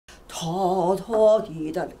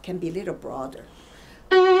that can be a little broader.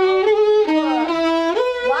 Wow!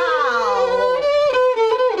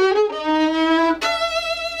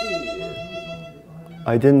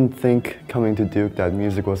 I didn't think coming to Duke that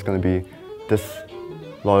music was going to be this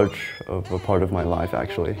large of a part of my life,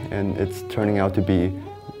 actually, and it's turning out to be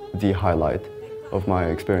the highlight of my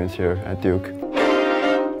experience here at Duke.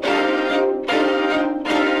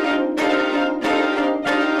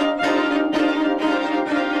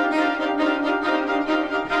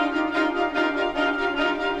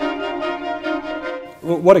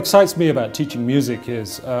 What excites me about teaching music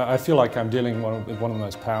is I feel like I'm dealing with one of the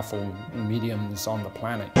most powerful mediums on the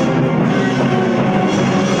planet.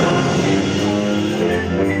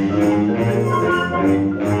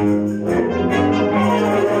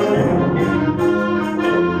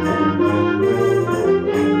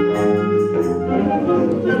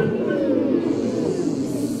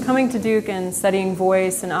 Coming to Duke and studying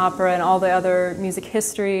voice and opera and all the other music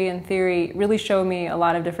history and theory really showed me a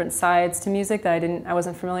lot of different sides to music that I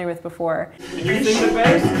wasn't familiar with before.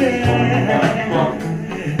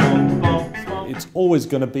 It's always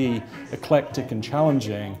going to be eclectic and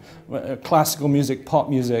challenging. Classical music, pop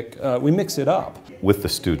music, we mix it up. With the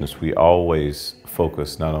students, we always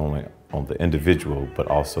focus not only on the individual, but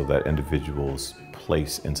also that individual's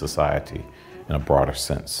place in society in a broader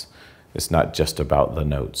sense. It's not just about the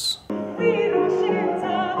notes.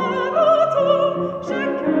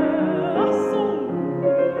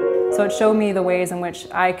 So it showed me the ways in which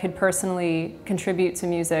I could personally contribute to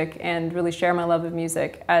music and really share my love of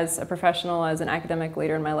music as a professional, as an academic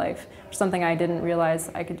later in my life, something I didn't realize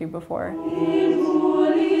I could do before.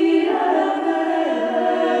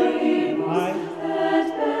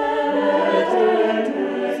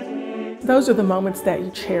 Those are the moments that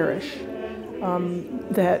you cherish.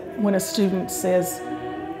 That when a student says,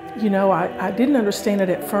 you know, I didn't understand it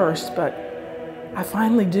at first, but I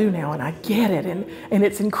finally do now, and I get it, and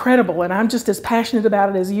it's incredible, and I'm just as passionate about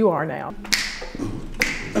it as you are now.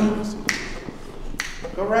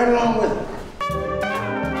 Go right along with it.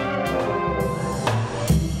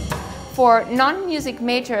 For non-music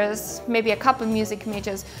majors, maybe a couple music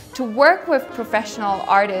majors, to work with professional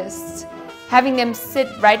artists, having them sit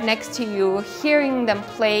right next to you, hearing them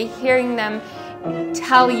play, hearing them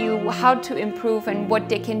tell you how to improve and what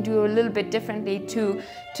they can do a little bit differently to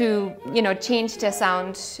change their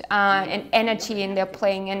sound and energy in their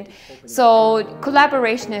playing. And so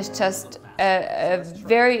collaboration is just a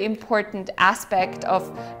very important aspect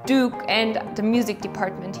of Duke and the music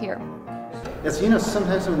department here. Yes, you know,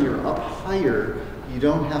 sometimes when you're up higher, you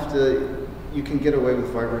don't have to, you can get away with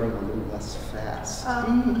vibrating a little less fast.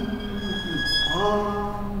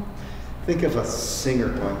 Think of a singer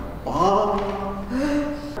going,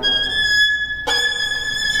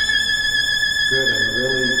 Good, and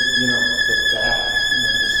really, the back,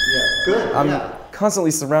 good. I'm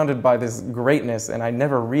constantly surrounded by this greatness, and I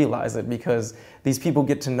never realize it because these people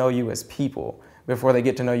get to know you as people before they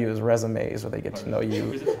get to know you as resumes or they get to know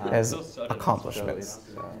you as accomplishments.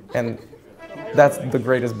 And that's the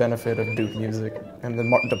greatest benefit of Duke Music and the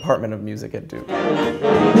Department of Music at Duke.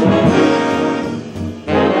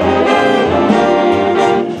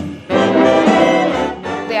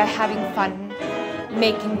 They are having fun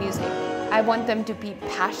making music. I want them to be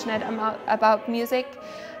passionate about music.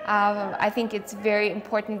 I think it's very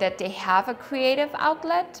important that they have a creative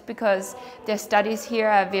outlet because their studies here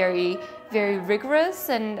are very, very rigorous,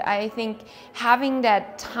 and I think having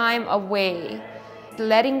that time away,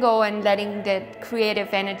 letting go and letting that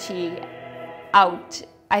creative energy out,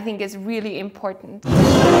 I think is really important.